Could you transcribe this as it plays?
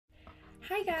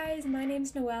Hi guys, my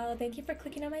name's Noelle. Thank you for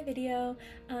clicking on my video.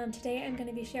 Today I'm going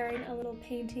to be sharing a little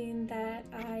painting that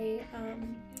I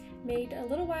made a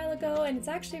little while ago, and it's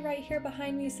actually right here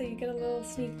behind me, so you get a little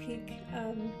sneak peek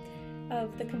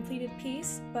of the completed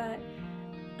piece. But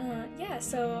yeah,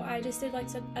 so I just did like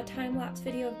a time-lapse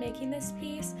video of making this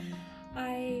piece.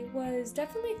 I was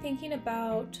definitely thinking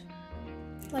about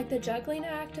like the juggling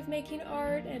act of making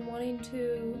art and wanting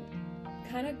to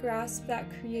kind of grasp that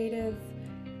creative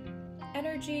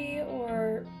energy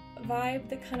or vibe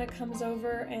that kind of comes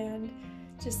over and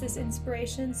just this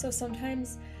inspiration. So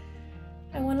sometimes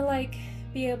I want to like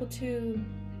be able to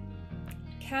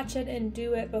catch it and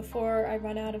do it before I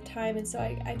run out of time, and so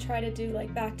I try to do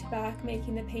like back to back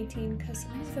making the painting, because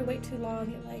sometimes if I wait too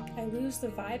long I lose the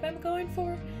vibe I'm going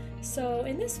for. So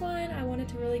in this one I wanted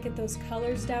to really get those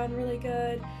colors down really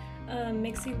good,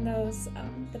 mixing those,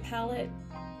 the palette.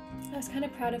 I was kind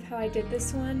of proud of how I did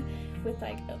this one with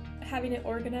like having it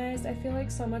organized. I feel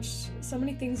like so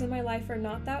many things in my life are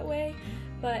not that way,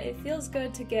 but it feels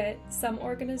good to get some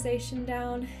organization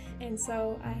down, and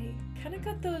so I kind of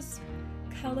got those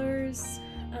colors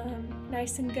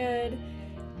nice and good,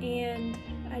 and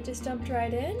I just jumped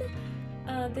right in.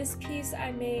 This piece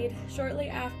I made shortly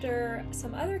after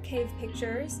some other cave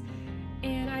pictures,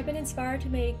 and I've been inspired to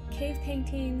make cave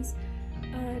paintings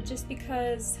just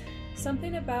because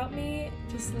something about me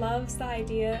just loves the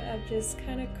idea of just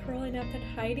kind of curling up and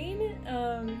hiding,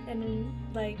 and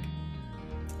like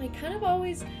I kind of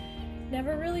always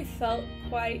never really felt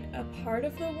quite a part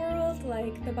of the world.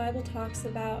 Like the Bible talks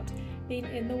about being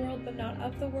in the world but not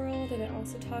of the world, and it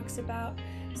also talks about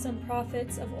some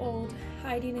prophets of old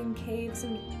hiding in caves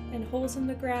and holes in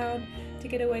the ground to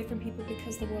get away from people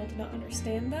because the world did not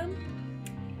understand them.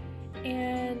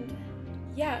 And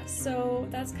yeah, so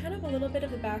that's kind of a little bit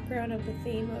of the background of the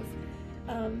theme of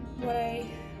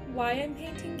why I'm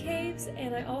painting caves.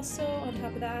 And I also, on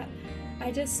top of that, I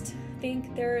just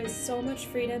think there is so much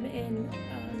freedom in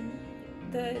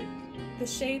the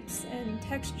shapes and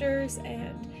textures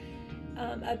and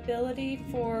ability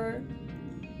for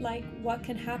like what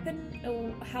can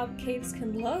happen, how caves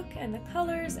can look, and the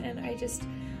colors. And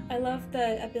I love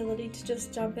the ability to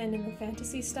just jump in the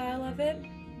fantasy style of it.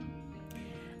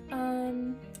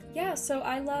 Yeah, so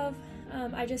I love,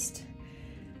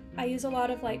 I use a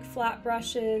lot of like flat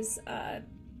brushes. I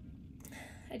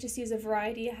just use a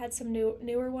variety. I had some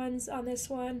newer ones on this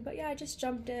one, but yeah, I just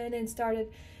jumped in and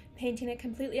started painting it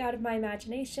completely out of my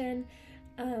imagination.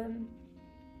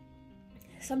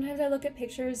 Sometimes I look at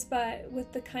pictures, but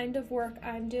with the kind of work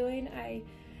I'm doing,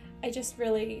 I just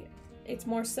really, it's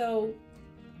more so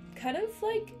kind of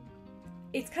like,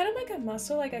 it's kind of like a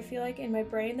muscle. Like I feel like in my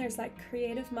brain there's like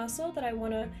creative muscle that I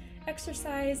want to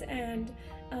exercise, and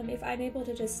if I'm able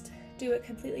to just do it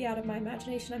completely out of my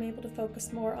imagination, I'm able to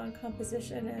focus more on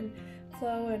composition and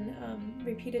flow and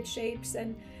repeated shapes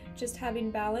and just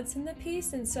having balance in the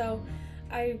piece. And so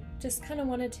I just kind of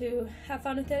wanted to have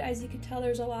fun with it. As you can tell,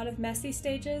 there's a lot of messy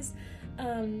stages,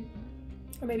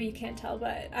 or maybe you can't tell,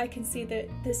 but I can see that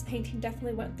this painting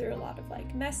definitely went through a lot of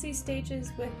like messy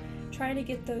stages with trying to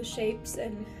get those shapes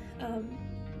and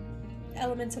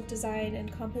elements of design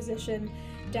and composition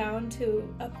down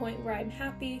to a point where I'm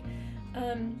happy.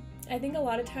 I think a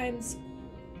lot of times,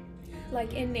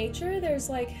 like in nature, there's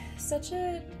like such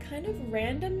a kind of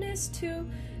randomness to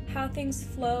how things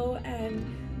flow, and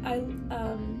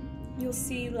you'll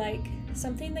see like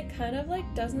something that kind of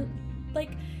like doesn't,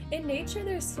 like in nature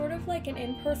there's sort of like an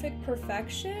imperfect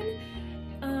perfection.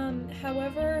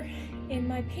 However, in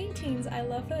my paintings I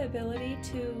love the ability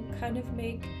to kind of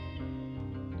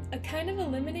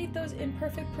eliminate those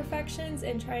imperfect perfections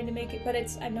and trying to make it, but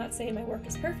I'm not saying my work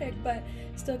is perfect, but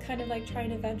still kind of like trying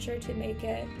to venture to make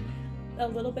it a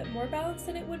little bit more balanced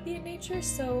than it would be in nature.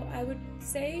 So I would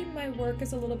say my work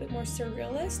is a little bit more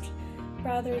surrealist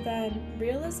rather than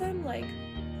realism, like,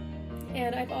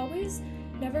 and I've always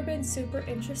never been super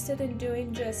interested in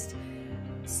doing just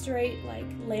straight like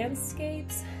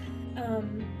landscapes,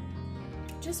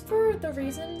 just for the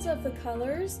reasons of the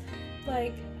colors.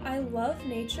 Like I love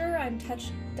nature. I'm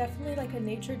definitely like a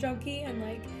nature junkie, and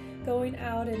like going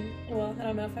out and, well, I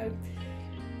don't know if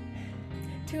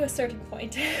to a certain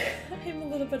point I'm a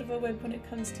little bit of a wimp when it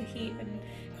comes to heat and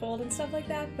cold and stuff like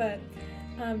that, but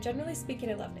generally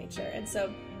speaking I love nature. And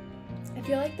so I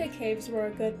feel like the caves were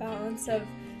a good balance of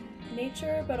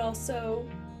nature, but also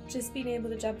just being able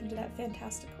to jump into that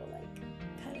fantastical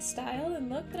like kind of style and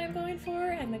look that I'm going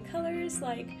for, and the colors.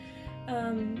 Like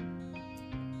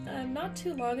not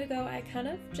too long ago I kind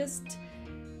of just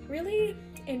really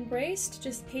embraced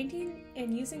just painting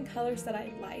and using colors that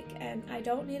I like, and I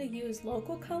don't need to use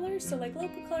local colors. So like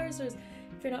local colors, there's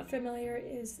if you're not familiar,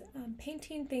 is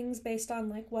painting things based on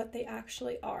like what they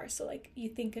actually are. So like you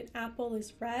think an apple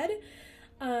is red,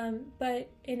 but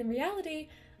in reality,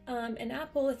 an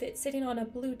apple, if it's sitting on a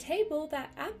blue table,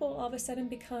 that apple all of a sudden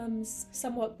becomes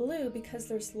somewhat blue because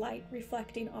there's light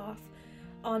reflecting off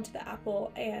onto the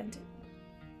apple. And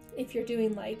if you're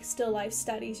doing like still life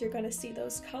studies, you're going to see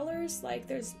those colors. Like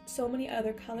there's so many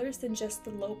other colors than just the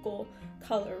local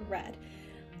color red.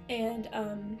 And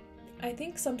I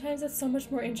think sometimes it's so much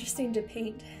more interesting to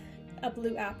paint a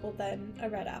blue apple than a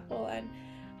red apple. And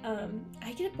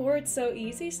I get bored so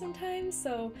easy sometimes,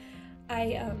 so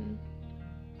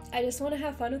I just want to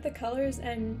have fun with the colors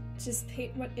and just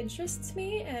paint what interests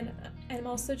me. And I'm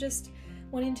also just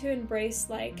wanting to embrace,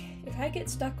 like, if I get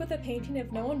stuck with a painting,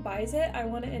 if no one buys it, I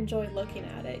want to enjoy looking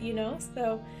at it, you know?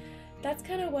 So that's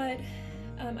kind of what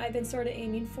I've been sort of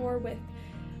aiming for with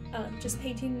just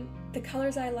painting the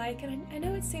colors I like. And I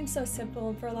know it seems so simple,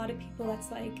 and for a lot of people that's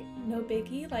like no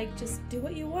biggie, like just do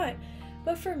what you want.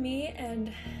 But for me,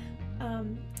 and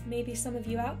maybe some of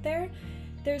you out there,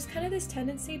 there's kind of this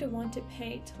tendency to want to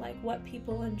paint like what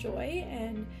people enjoy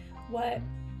and what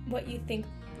you think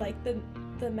like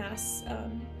the mass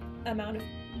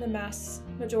the mass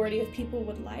majority of people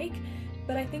would like.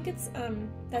 But I think it's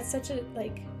that's such a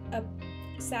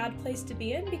sad place to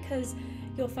be in, because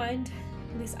you'll find,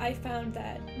 at least I found,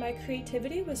 that my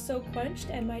creativity was so quenched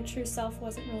and my true self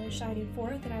wasn't really shining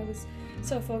forth, and I was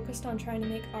so focused on trying to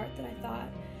make art that I thought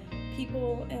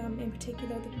people, in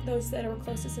particular those that are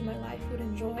closest in my life, would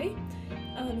enjoy,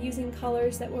 using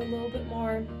colors that were a little bit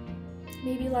more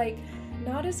maybe like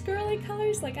not as girly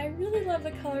colors. Like I really love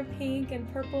the color pink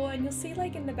and purple, and you'll see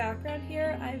like in the background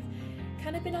here I've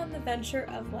kind of been on the venture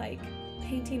of like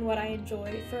painting what I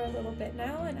enjoy for a little bit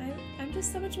now, and I'm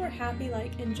just so much more happy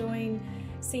like enjoying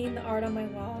seeing the art on my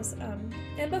walls.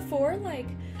 And before, like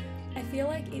I feel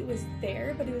like it was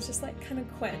there, but it was just like kind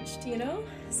of quenched, you know?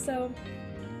 So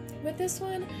with this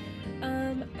one,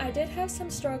 I did have some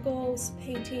struggles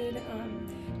painting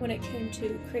when it came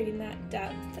to creating that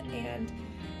depth, and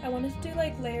I wanted to do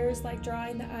like layers, like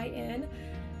drawing the eye in,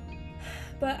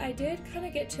 but I did kind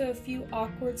of get to a few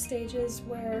awkward stages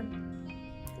where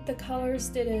the colors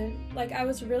didn't, like I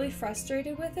was really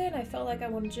frustrated with it, and I felt like I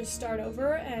wanted to just start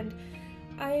over. And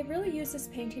I really use this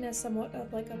painting as somewhat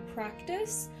of like a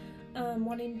practice,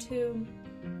 wanting to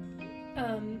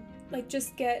like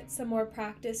just get some more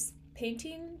practice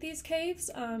painting these caves,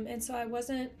 and so I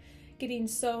wasn't getting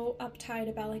so uptight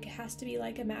about like it has to be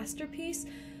like a masterpiece,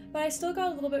 but I still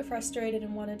got a little bit frustrated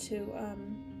and wanted to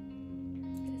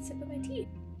get a sip of my tea.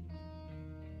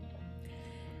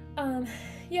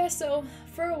 Yeah, so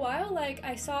for a while, like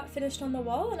I saw it finished on the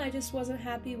wall, and I just wasn't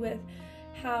happy with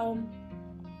how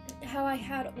I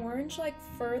had orange like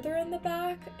further in the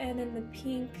back and then the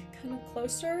pink kind of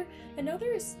closer. I know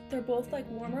they're both like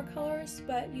warmer colors,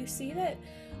 but you see that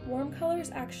warm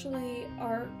colors actually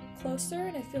are closer,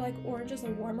 and I feel like orange is a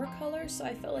warmer color, so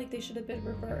I felt like they should have been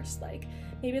reversed. Like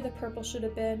maybe the purple should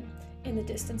have been in the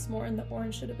distance more and the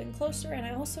orange should have been closer. And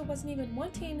I also wasn't even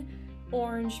wanting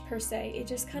orange per se, it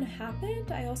just kind of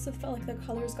happened. I also felt like the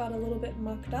colors got a little bit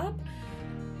mucked up.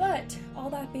 But all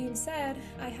that being said,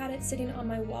 I had it sitting on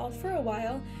my wall for a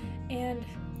while, and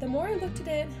the more I looked at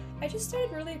it, I just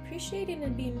started really appreciating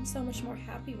and being so much more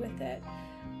happy with it.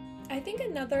 I think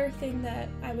another thing that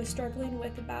I was struggling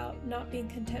with about not being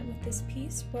content with this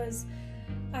piece was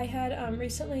I had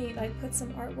recently like put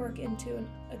some artwork into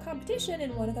a competition,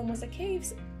 and one of them was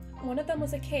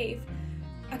a cave.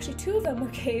 Actually, two of them were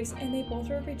caves, and they both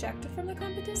were rejected from the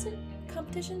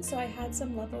competition. So I had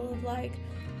some level of like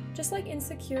just like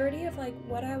insecurity of like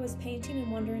what I was painting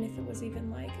and wondering if it was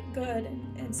even like good.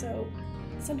 And so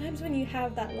sometimes when you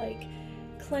have that like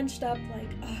clenched up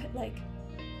like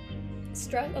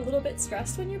stress, a little bit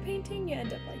stressed when you're painting, you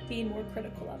end up like being more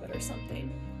critical of it or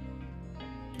something.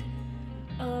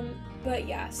 But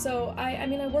yeah, so I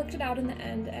mean I worked it out in the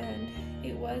end, and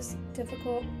it was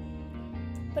difficult,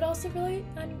 but also really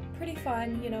pretty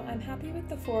fun. You know, I'm happy with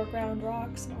the foreground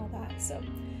rocks and all that. So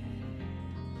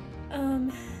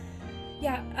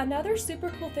yeah, another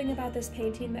super cool thing about this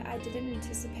painting that I didn't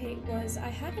anticipate was I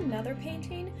had another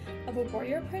painting of a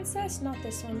warrior princess, not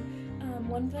this one,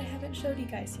 one that I haven't showed you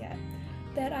guys yet,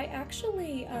 that I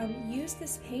actually used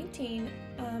this painting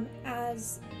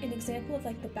as an example of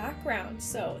like the background.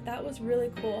 So that was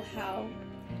really cool how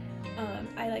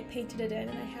I like painted it in,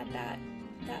 and I had that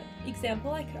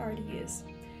example I could already use.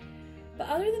 But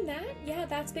other than that, yeah,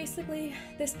 that's basically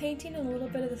this painting and a little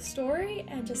bit of the story,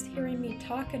 and just hearing me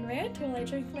talk and rant while I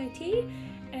drink my tea.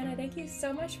 And I thank you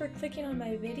so much for clicking on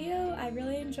my video. I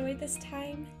really enjoyed this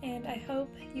time, and I hope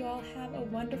you all have a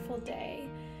wonderful day.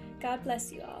 God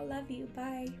bless you all. Love you.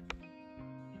 Bye.